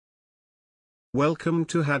Welcome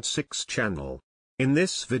to Had6 channel. In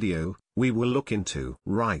this video, we will look into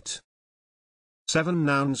rite. 7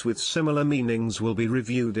 nouns with similar meanings will be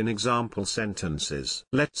reviewed in example sentences.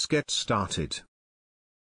 Let's get started.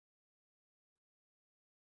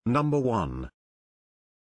 Number 1.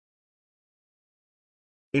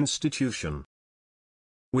 Institution,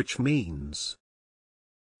 which means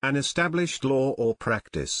an established law or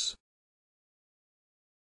practice.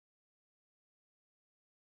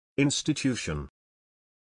 Institution.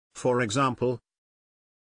 For example,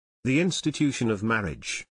 the institution of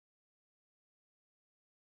marriage.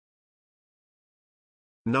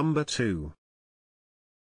 Number 2.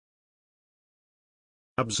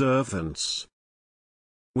 Observance,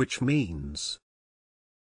 which means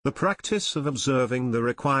the practice of observing the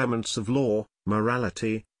requirements of law,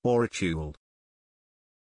 morality, or ritual.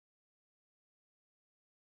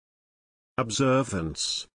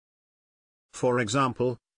 Observance. For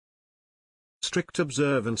example, strict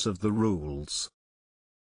observance of the rules.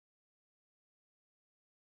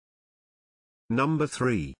 Number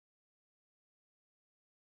 3.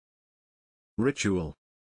 Ritual,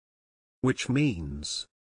 which means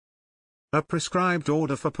a prescribed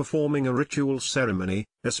order for performing a ritual ceremony,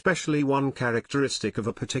 especially one characteristic of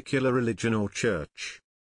a particular religion or church.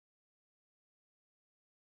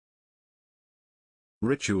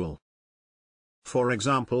 Ritual. For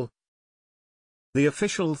example, the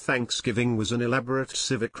official Thanksgiving was an elaborate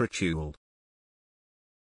civic ritual.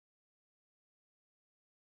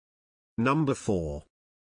 Number 4.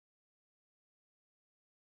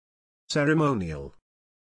 Ceremonial,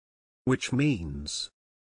 which means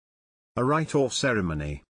a rite or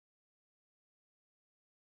ceremony.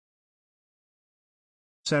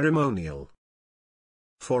 Ceremonial.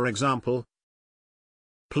 For example,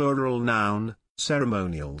 plural noun,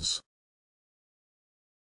 ceremonials.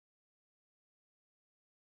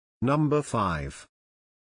 Number 5.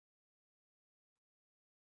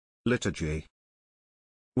 Liturgy,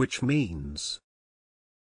 which means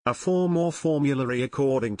a form or formulary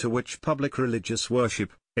according to which public religious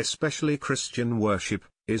worship, especially Christian worship,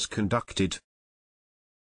 is conducted.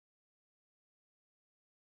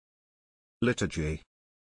 Liturgy.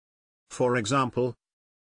 For example,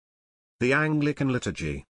 the Anglican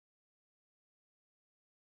liturgy.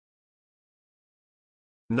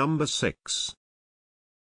 Number 6.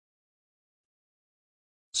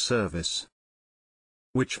 Service,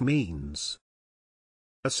 which means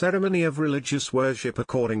a ceremony of religious worship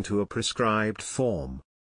according to a prescribed form.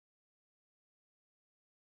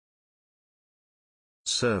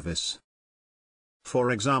 Service. For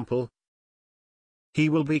example, he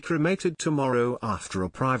will be cremated tomorrow after a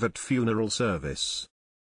private funeral service.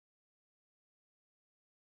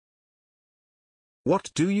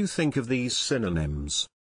 What do you think of these synonyms?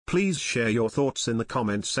 Please share your thoughts in the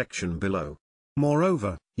comment section below.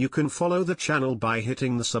 Moreover, you can follow the channel by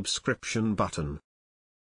hitting the subscription button.